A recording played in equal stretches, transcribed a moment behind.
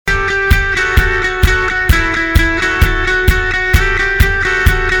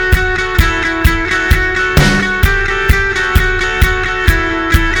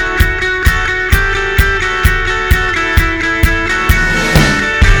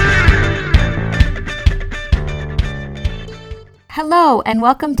Hello, and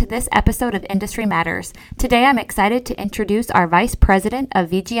welcome to this episode of Industry Matters. Today I'm excited to introduce our Vice President of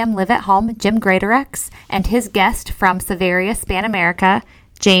VGM Live at Home, Jim Greatorex, and his guest from Savaria Span America,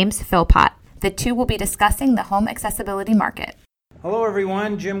 James Philpott. The two will be discussing the home accessibility market. Hello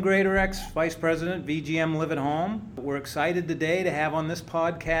everyone, Jim Greatorex, Vice President, VGM Live at Home. We're excited today to have on this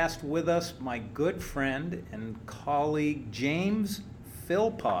podcast with us my good friend and colleague, James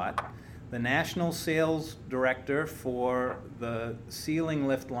Philpott, the National Sales Director for the ceiling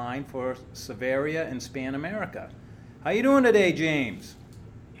lift line for Savaria and Span America. How you doing today, James?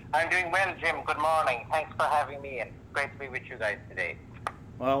 I'm doing well, Jim. Good morning. Thanks for having me, and great to be with you guys today.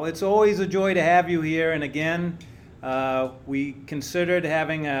 Well, it's always a joy to have you here, and again, we considered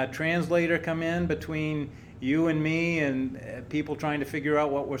having a translator come in between you and me and people trying to figure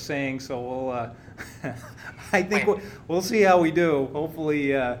out what we're saying, so we'll, I think we'll see how we do.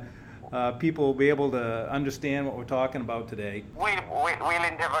 Hopefully, people will be able to understand what we're talking about today. We'll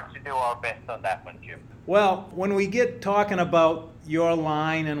endeavor to do our best on that one, Jim. Well, when we get talking about your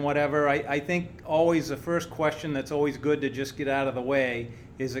line and whatever, I think always the first question that's always good to just get out of the way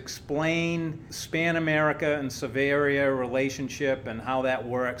is explain Span America and Savaria relationship and how that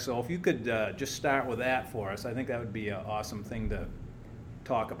works. So if you could just start with that for us, I think that would be an awesome thing to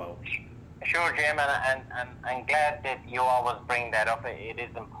talk about. Sure, Jim, and I'm glad that you always bring that up. It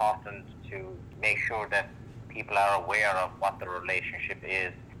is important to make sure that people are aware of what the relationship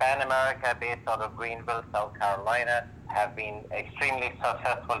is. Span America, based out of Greenville, South Carolina, have been extremely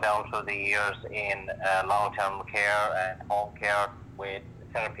successful down through the years in long-term care and home care with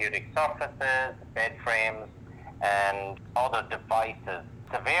therapeutic surfaces, bed frames, and other devices.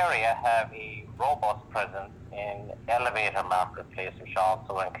 Savaria have a robust presence in elevator marketplace, which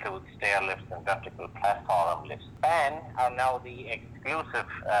also includes stair lifts and vertical platform lifts. Span are now the exclusive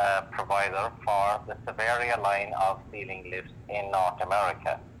provider for the Savaria line of ceiling lifts in North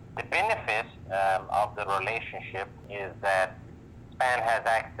America. The benefit of the relationship is that Span has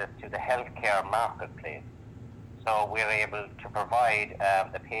access to the healthcare marketplace. So we're able to provide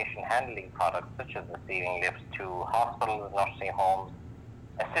the patient handling products such as the ceiling lifts to hospitals, nursing homes,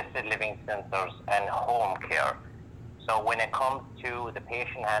 assisted living centers, and home care. So when it comes to the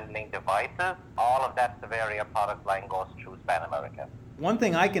patient handling devices, all of that Savaria product line goes through Span America. One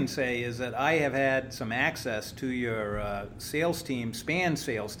thing I can say is that I have had some access to your sales team, Span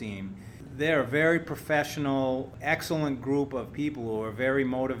sales team. They're a very professional, excellent group of people who are very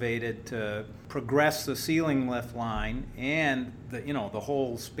motivated to progress the ceiling lift line and the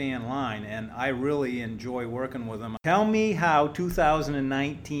whole Span line, and I really enjoy working with them. Tell me how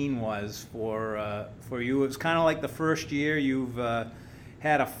 2019 was for you. It was kind of like the first year you've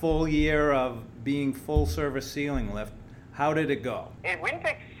had a full year of being full service ceiling lift. How did it go? It went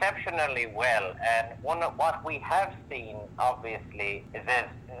exceptionally well, and what we have seen, obviously, is there's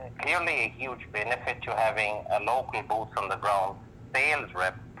clearly a huge benefit to having a local boots on the ground sales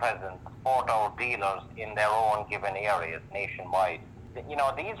rep present to support our dealers in their own given areas nationwide.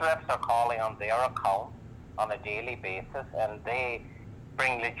 These reps are calling on their account on a daily basis, and they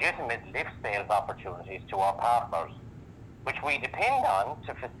bring legitimate lift sales opportunities to our partners, which we depend on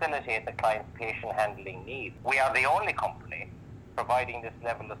to facilitate the client's patient handling needs. We are the only company providing this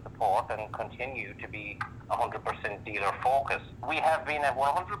level of support and continue to be 100% dealer focused. We have been at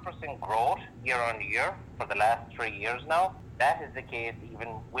 100% growth year on year for the last 3 years now. That is the case even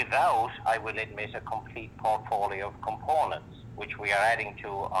without, I will admit, a complete portfolio of components, which we are adding to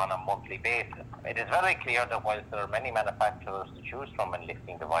on a monthly basis. It is very clear that whilst there are many manufacturers to choose from in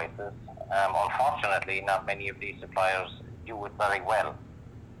lifting devices, unfortunately not many of these suppliers do it very well,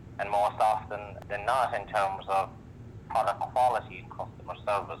 and most often than not in terms of product quality and customer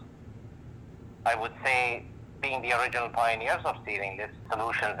service. I would say, being the original pioneers of ceiling lift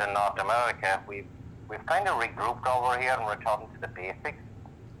solutions in North America, we've kind of regrouped over here and returned to the basics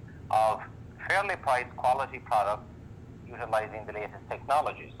of fairly priced quality products utilizing the latest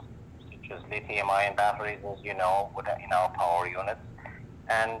technologies, such as lithium-ion batteries, as you know, in our power units.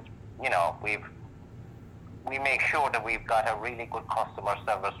 And, we make sure that we've got a really good customer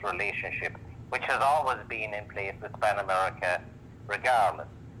service relationship, which has always been in place with Span America regardless.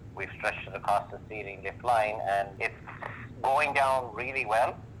 We've stretched it across the ceiling lift line, and it's going down really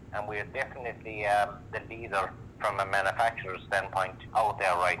well, and we're definitely the leader from a manufacturer's standpoint out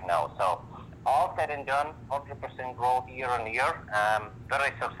there right now. So all said and done, 100% growth year on year,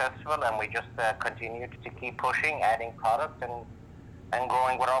 very successful, and we just continue to keep pushing, adding products, and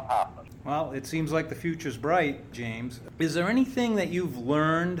growing with our partners. Well, it seems like the future's bright, James. Is there anything that you've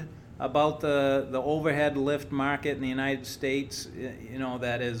learned about the overhead lift market in the United States,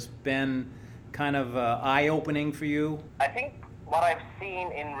 that has been kind of eye-opening for you? I think what I've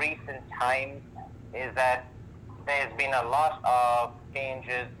seen in recent times is that there's been a lot of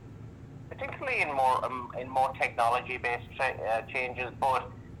changes, particularly in more technology-based changes,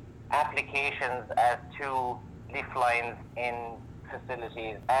 but applications as to lift lines in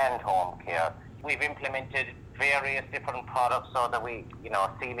facilities and home care. We've implemented various different products so that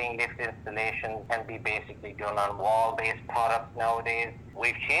ceiling lift installation can be basically done on wall-based products nowadays.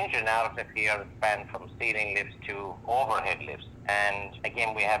 We've changed the narrative here and span from ceiling lifts to overhead lifts. And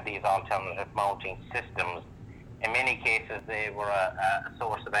again, we have these alternative mounting systems. In many cases, they were a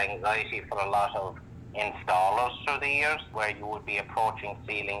source of anxiety for a lot of installers through the years, where you would be approaching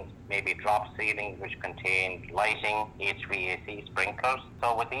ceilings, maybe drop ceilings which contained lighting, HVAC sprinklers.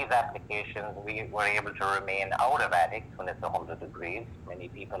 So with these applications, we were able to remain out of attics when it's 100 degrees. Many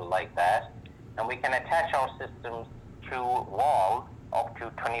people like that. And we can attach our systems to walls up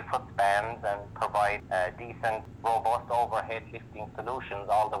to 20-foot spans and provide decent, robust overhead lifting solutions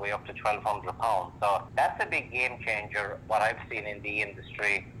all the way up to 1,200 pounds. So that's a big game changer, what I've seen in the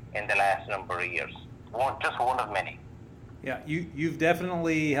industry in the last number of years. Just one of many. Yeah, you've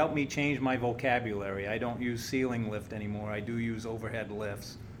definitely helped me change my vocabulary. I don't use ceiling lift anymore. I do use overhead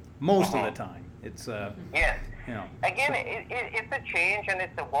lifts most of the time. It's yes. You know. Again, it's a change and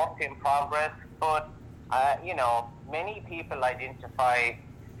it's a work in progress. But many people identify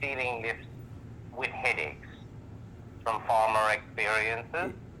ceiling lifts with headaches from former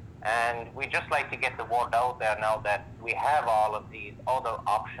experiences, and we just like to get the word out there now that we have all of these other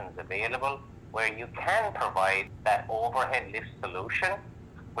options available, where you can provide that overhead lift solution,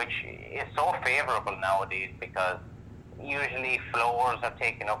 which is so favorable nowadays because usually floors are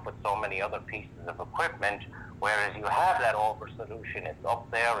taken up with so many other pieces of equipment, whereas you have that over solution. It's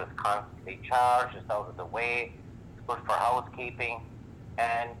up there, it's constantly charged, it's out of the way, it's good for housekeeping,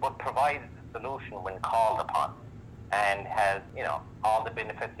 but provides the solution when called upon, and has, all the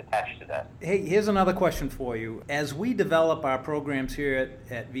benefits attached to that. Hey, here's another question for you. As we develop our programs here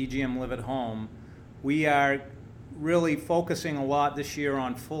at VGM Live at Home, we are really focusing a lot this year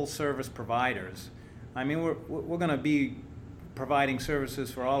on full service providers. I mean, we're going to be providing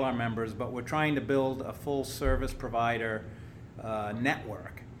services for all our members, but we're trying to build a full service provider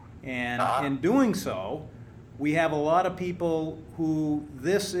network. And in doing so, we have a lot of people who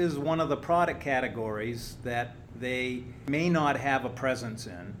this is one of the product categories that they may not have a presence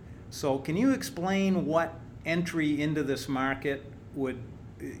in. So can you explain what entry into this market would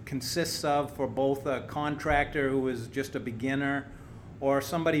consists of for both a contractor who is just a beginner or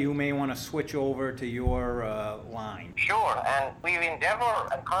somebody who may want to switch over to your line? Sure, and we endeavor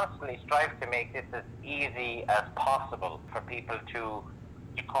and constantly strive to make this as easy as possible for people to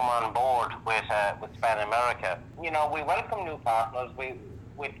come on board with Span America. We welcome new partners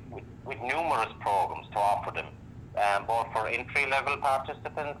with numerous programs to offer them, both for entry-level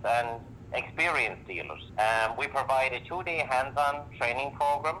participants and experienced dealers. We provide a 2-day hands-on training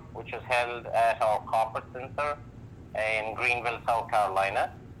program, which is held at our corporate center in Greenville, South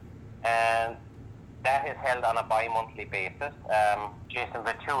Carolina, and that is held on a bi-monthly basis. Jason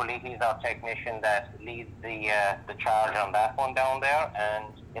Vituli, he's our technician that leads the charge on that one down there, and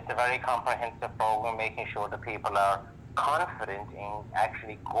it's a very comprehensive program, making sure that people are confident in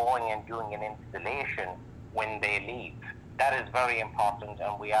actually going and doing an installation when they leave. That is very important,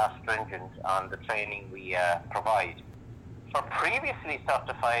 and we are stringent on the training we provide. For previously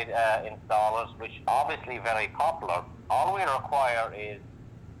certified installers, which obviously very popular, all we require is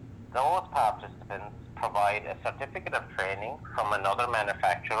those participants provide a certificate of training from another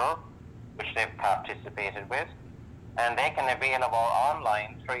manufacturer, which they've participated with, and they can avail of our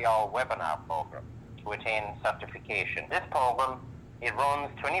online 3-hour webinar program to attain certification. This program, it runs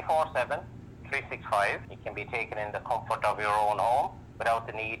 24/7, 365. It can be taken in the comfort of your own home without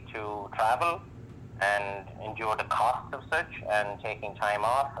the need to travel and endure the cost of such and taking time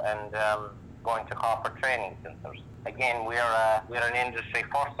off and going to corporate training centers. Again, we're an industry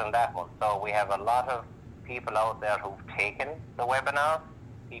first on that one. So we have a lot of people out there who've taken the webinar,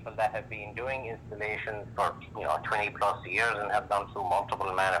 people that have been doing installations for 20 plus years and have gone through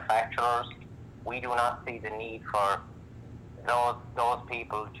multiple manufacturers. We do not see the need for those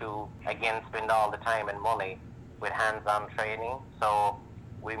people to again spend all the time and money with hands-on training. So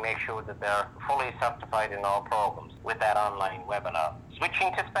we make sure that they're fully certified in all programs with that online webinar.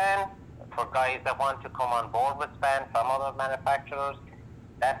 Switching to Span, for guys that want to come on board with Span from other manufacturers,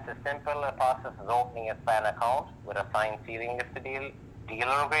 that's as simple a process as opening a Span account with a signed ceiling lift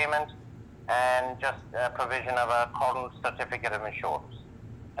dealer agreement and just provision of a current certificate of insurance.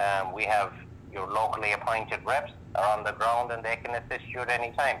 We have your locally appointed reps are on the ground and they can assist you at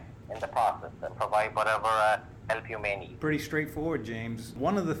any time in the process and provide whatever help you may need. Pretty straightforward, James.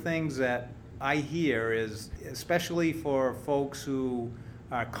 One of the things that I hear is, especially for folks who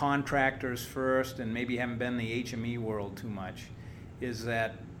are contractors first and maybe haven't been in the HME world too much, is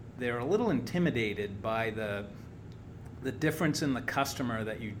that they're a little intimidated by the difference in the customer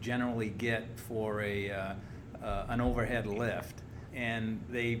that you generally get for an overhead lift. And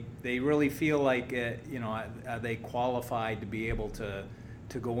they really feel like, are they qualified to be able to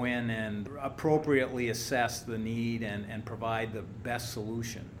go in and appropriately assess the need and provide the best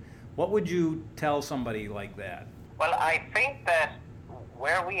solution. What would you tell somebody like that? Well, I think that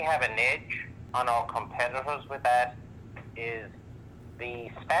where we have an edge on our competitors with that is the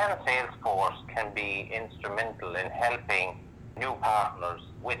SPAN sales force can be instrumental in helping new partners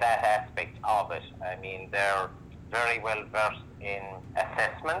with that aspect of it. I mean, they're very well versed in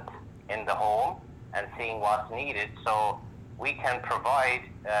assessment in the home and seeing what's needed, so we can provide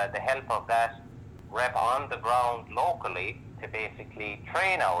the help of that rep on the ground locally to basically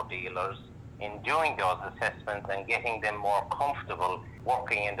train our dealers in doing those assessments and getting them more comfortable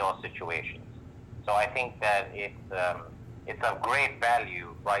working in those situations. So I think that it's of great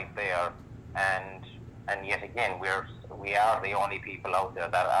value right there, and yet again we are the only people out there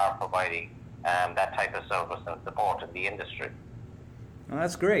that are providing that type of service and support in the industry. Well,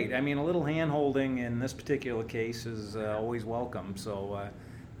 that's great. I mean, a little hand-holding in this particular case is always welcome, so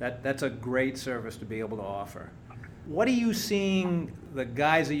that's a great service to be able to offer. What are you seeing the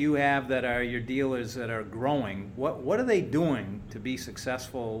guys that you have that are your dealers that are growing, what are they doing to be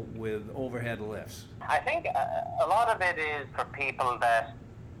successful with overhead lifts? I think a lot of it is for people that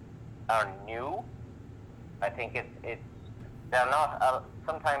are new. I think they're not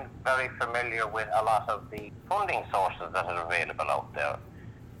sometimes very familiar with a lot of the funding sources that are available out there.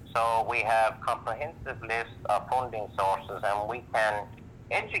 So we have comprehensive lists of funding sources, and we can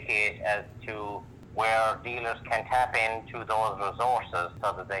educate as to where dealers can tap into those resources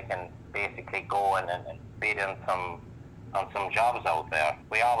so that they can basically go and bid on some jobs out there.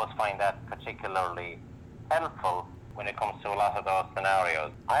 We always find that particularly helpful when it comes to a lot of those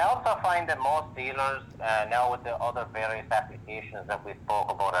scenarios. I also find that most dealers, now with the other various applications that we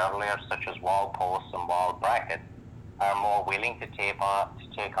spoke about earlier, such as wall posts and wall brackets, are more willing to take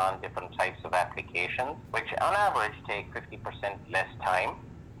on different types of applications, which on average take 50% less time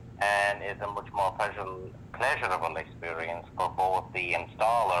and is a much more pleasurable experience for both the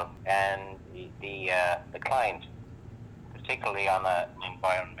installer and the client, particularly on an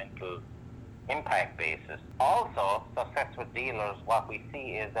environmental impact basis. Also, success with dealers, what we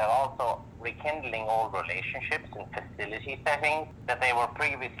see is they're also rekindling old relationships in facility settings that they were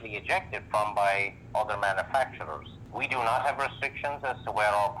previously ejected from by other manufacturers. We do not have restrictions as to where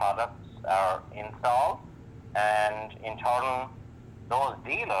our products are installed, and in turn, those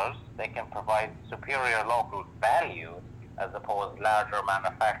dealers, they can provide superior local value as opposed to larger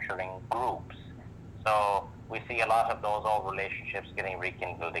manufacturing groups. So we see a lot of those old relationships getting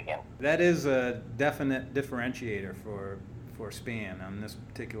rekindled again. That is a definite differentiator for SPAN on this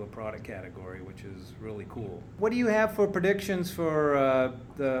particular product category, which is really cool. What do you have for predictions for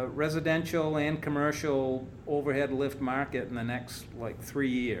the residential and commercial overhead lift market in the next 3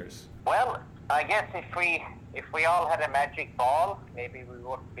 years? Well, I guess if we all had a magic ball, maybe we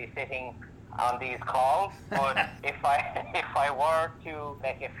wouldn't be sitting on these calls. But if I were to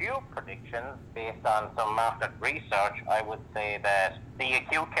make a few predictions based on some market research, I would say that the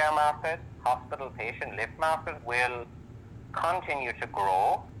acute care market, hospital patient lift market will continue to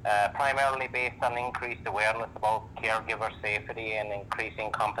grow, primarily based on increased awareness about caregiver safety and increasing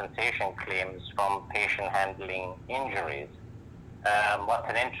compensation claims from patient handling injuries. What's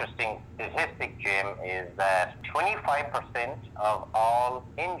an interesting statistic, Jim, is that 25% of all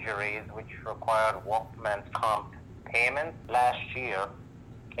injuries which required workman's comp payments last year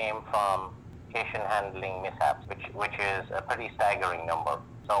came from patient handling mishaps, which is a pretty staggering number.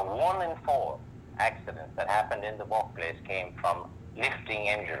 So 1 in 4 accidents that happened in the workplace came from lifting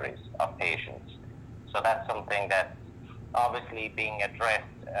injuries of patients. So that's something that's obviously being addressed,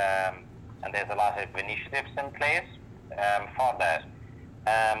 and there's a lot of initiatives in place for that.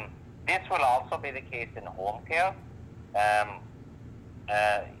 This will also be the case in home care.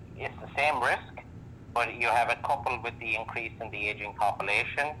 It's the same risk, but you have it coupled with the increase in the aging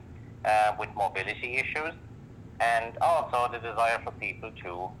population with mobility issues, and also the desire for people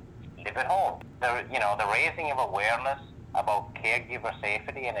to live at home. The raising of awareness about caregiver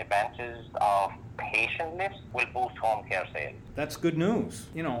safety and advantages of patient lifts will boost home care sales. That's good news.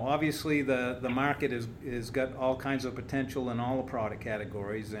 Obviously the market is got all kinds of potential in all the product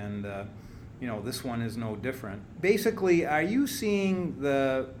categories, and this one is no different. Basically, are you seeing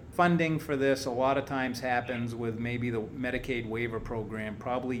the funding for this a lot of times happens with maybe the Medicaid waiver program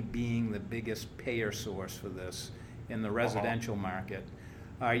probably being the biggest payer source for this in the residential market?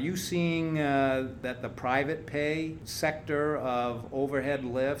 Are you seeing that the private pay sector of overhead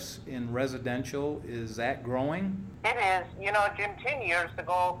lifts in residential, is that growing? It is. Jim, 10 years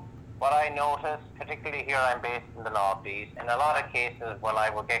ago, what I noticed, particularly here I'm based in the Northeast, in a lot of cases when I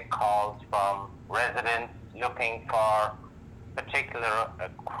would get calls from residents looking for particular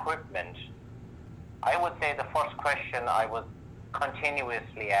equipment, I would say the first question I was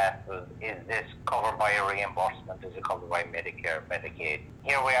continuously asked was, is this covered by a reimbursement? Is it covered by Medicare, Medicaid?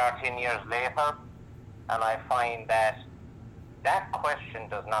 Here we are 10 years later, and I find that question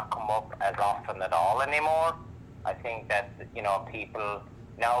does not come up as often at all anymore. I think that, people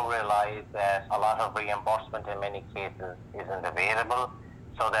now realize that a lot of reimbursement in many cases isn't available,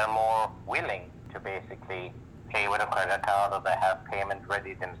 so they're more willing to basically pay with a credit card, or they have payment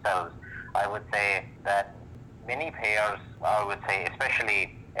ready themselves. I would say that many payers,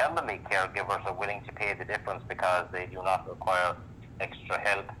 especially elderly caregivers, are willing to pay the difference because they do not require extra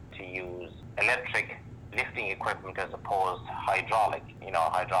help to use electric lifting equipment as opposed to hydraulic.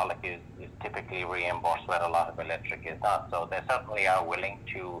 Hydraulic is typically reimbursed where a lot of electric is not. So they certainly are willing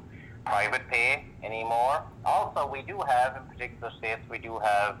to private pay anymore. Also, we do have, in particular states,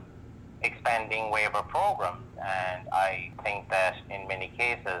 expanding waiver programs, and I think that in many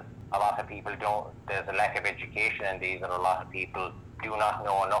cases a lot of people there's a lack of education in these, and a lot of people do not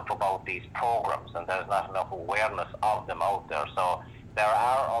know enough about these programs, and there's not enough awareness of them out there. So there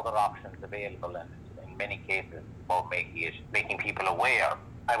are other options available, and in many cases about making people aware.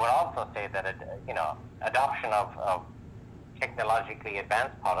 I would also say that adoption of technologically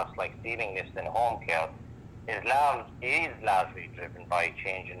advanced products like ceiling lifts in home care is largely driven by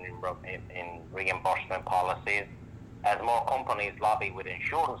change in reimbursement policies, as more companies lobby with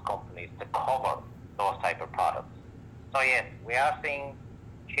insurance companies to cover those type of products. So yes, we are seeing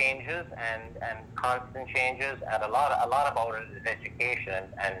changes and constant changes, and a lot about it is education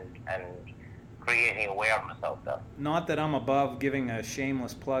and creating awareness out there. Not that I'm above giving a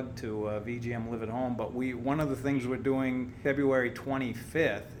shameless plug to VGM Live at Home, but one of the things we're doing February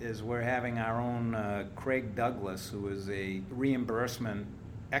 25th is we're having our own Craig Douglas, who is a reimbursement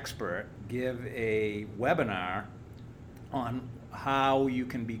expert, give a webinar on how you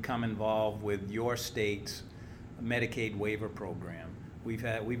can become involved with your state's Medicaid waiver program. We've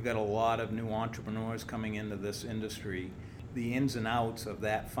got a lot of new entrepreneurs coming into this industry. The ins and outs of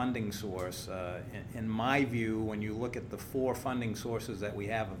that funding source, in my view, when you look at the 4 funding sources that we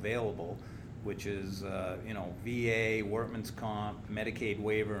have available, which is VA, Workman's Comp, Medicaid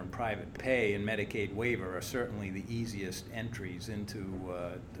waiver, and private pay, and Medicaid waiver are certainly the easiest entries into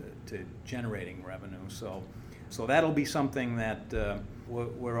to generating revenue. So that'll be something that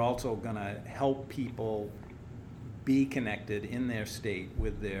we're also going to help people be connected in their state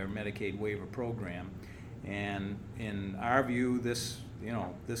with their Medicaid waiver program. And in our view, this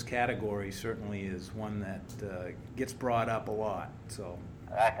category certainly is one that gets brought up a lot. So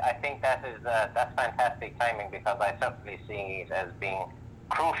I think that's fantastic timing, because I certainly see it as being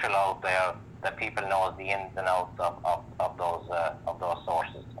crucial out there that people know the ins and outs of those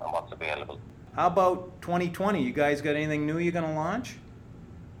sources and what's available. How about 2020? You guys got anything new you're going to launch?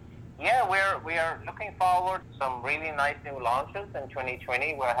 Yeah, we are looking forward to some really nice new launches in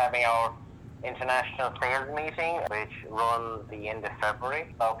 2020. We're having our international sales meeting, which runs the end of February,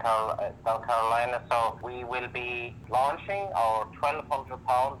 South Carolina. So we will be launching our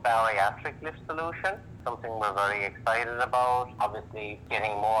 1,200-pound bariatric lift solution, something we're very excited about. Obviously,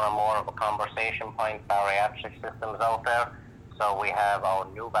 getting more and more of a conversation point, bariatric systems out there. So we have our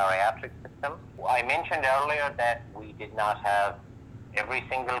new bariatric system. I mentioned earlier that we did not have every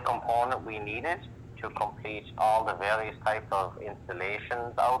single component we needed to complete all the various types of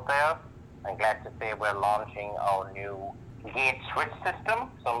installations out there. I'm glad to say we're launching our new gate switch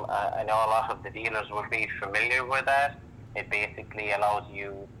system. I know a lot of the dealers will be familiar with that. It basically allows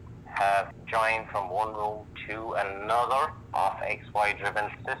you to have join from one room to another of XY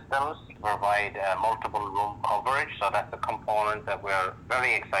driven systems to provide multiple room coverage. So that's a component that we're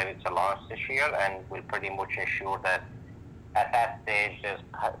very excited to launch this year, and will pretty much ensure that at that stage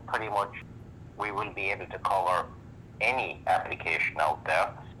we will be able to cover any application out there.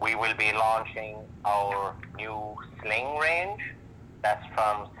 We will be launching our new sling range. That's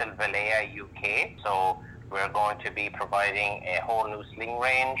from Silvalea UK. So we're going to be providing a whole new sling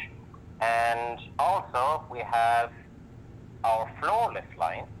range. And also we have our floor lift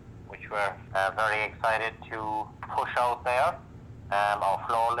line, which we're very excited to push out there. Our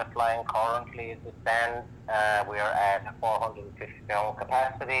floor lift line currently, as it stands, we are at a 450-pound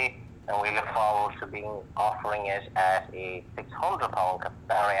capacity, and we look forward to offering it at a 600-pound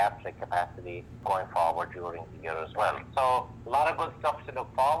bariatric capacity going forward during the year as well. So a lot of good stuff to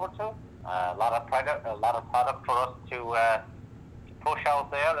look forward to. A lot of product for us to push out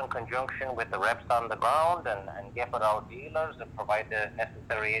there in conjunction with the reps on the ground and get with our dealers and provide the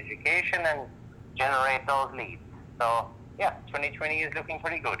necessary education and generate those leads. So yeah, 2020 is looking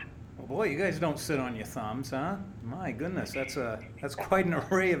pretty good. Well, boy, you guys don't sit on your thumbs, huh? My goodness, that's quite an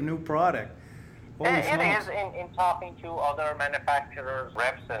array of new product. It is. In talking to other manufacturers,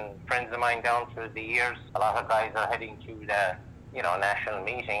 reps, and friends of mine down through the years, a lot of guys are heading to the national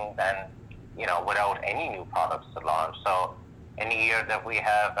meetings and without any new products to launch. So any year that we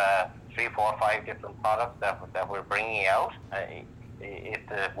have 3, 4, 5 different products that we're bringing out,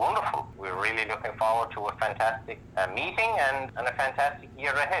 it's wonderful. We're really looking forward to a fantastic meeting and a fantastic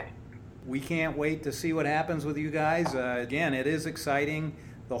year ahead. We can't wait to see what happens with you guys. Again, it is exciting.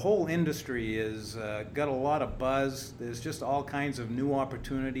 The whole industry is got a lot of buzz. There's just all kinds of new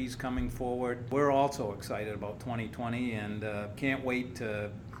opportunities coming forward. We're also excited about 2020 and can't wait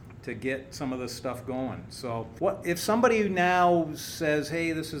to get some of this stuff going. So what if somebody now says,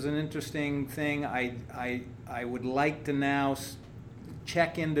 hey, this is an interesting thing, I would like to now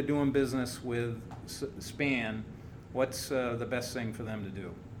check into doing business with Span, what's the best thing for them to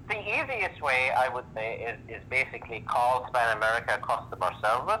do? The easiest way, I would say, is basically call Span America customer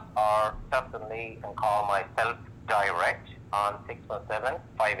service, or certainly you can call myself direct on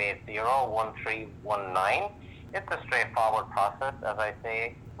 617-580-1319. It's a straightforward process, as I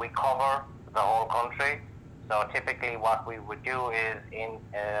say. We cover the whole country. So typically what we would do is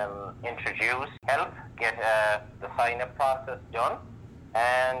introduce, help get the sign-up process done,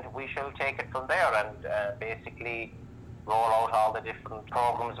 and we shall take it from there and basically roll out all the different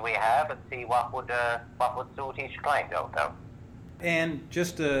programs we have and see what would suit each client out there. And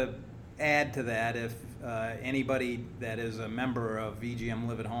just to add to that, if anybody that is a member of VGM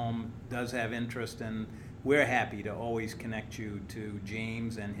Live at Home does have interest, and we're happy to always connect you to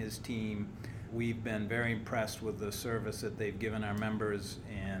James and his team. We've been very impressed with the service that they've given our members,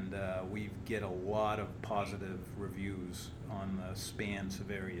 and we get a lot of positive reviews on the Span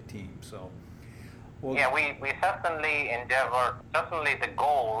Severia team. So, we certainly endeavor, certainly the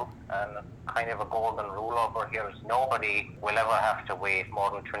goal, and kind of a golden rule over here, is nobody will ever have to wait more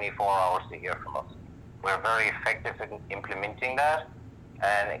than 24 hours to hear from us. We're very effective in implementing that,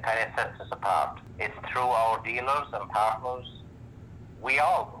 and it kind of sets us apart. It's through our dealers and partners we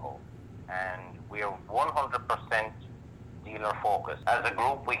all grow, and we are 100% dealer focused. As a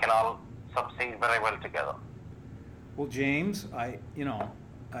group, we can all succeed very well together. Well, James,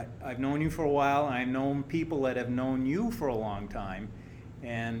 I've known you for a while, and I've known people that have known you for a long time,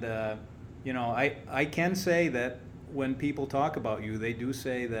 and I can say that when people talk about you, they do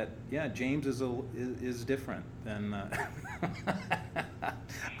say that, yeah, James is different than.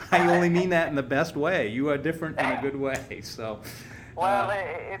 I only mean that in the best way. You are different in a good way. So. Well,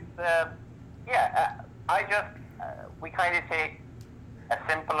 we kind of take a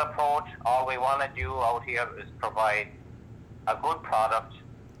simple approach. All we want to do out here is provide a good product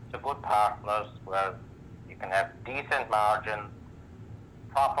to good partners where you can have decent margins,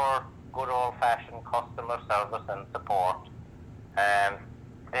 proper, good old-fashioned customer service and support.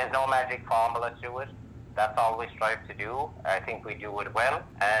 There's no magic formula to it. That's all we strive to do. I think we do it well,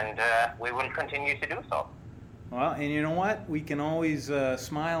 and we will continue to do so. Well, and you know what? We can always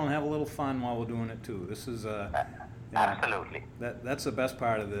smile and have a little fun while we're doing it too. This is absolutely. That's the best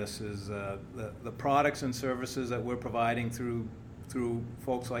part of this is the products and services that we're providing through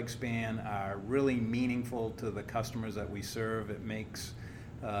folks like Span are really meaningful to the customers that we serve. It makes,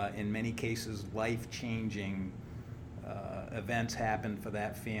 in many cases, life-changing events happen for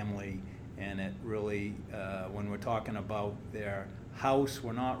that family, and it really, when we're talking about their house,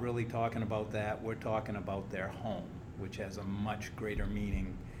 we're not really talking about that. We're talking about their home, which has a much greater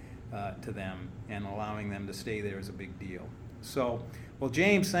meaning to them, and allowing them to stay there is a big deal. So, well,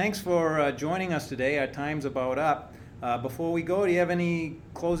 James, thanks for joining us today. Our time's about up. Before we go, do you have any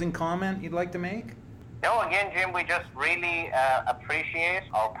closing comment you'd like to make? No, again, Jim, we just really appreciate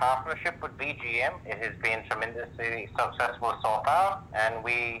our partnership with VGM. It has been tremendously successful so far, and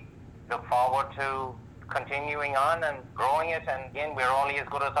we look forward to continuing on and growing it. And again, we're only as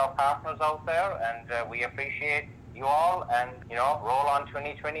good as our partners out there, and we appreciate you all, and roll on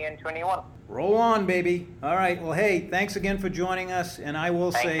 2020 and 21. Roll on, baby. All right. Well, hey, thanks again for joining us. And I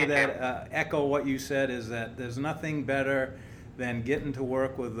will say that, echo what you said, is that there's nothing better than getting to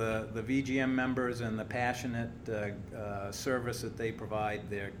work with the VGM members and the passionate service that they provide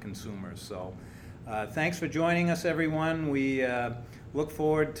their consumers. So thanks for joining us, everyone. We look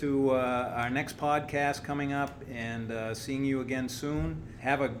forward to our next podcast coming up and seeing you again soon.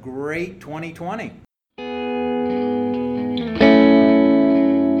 Have a great 2020.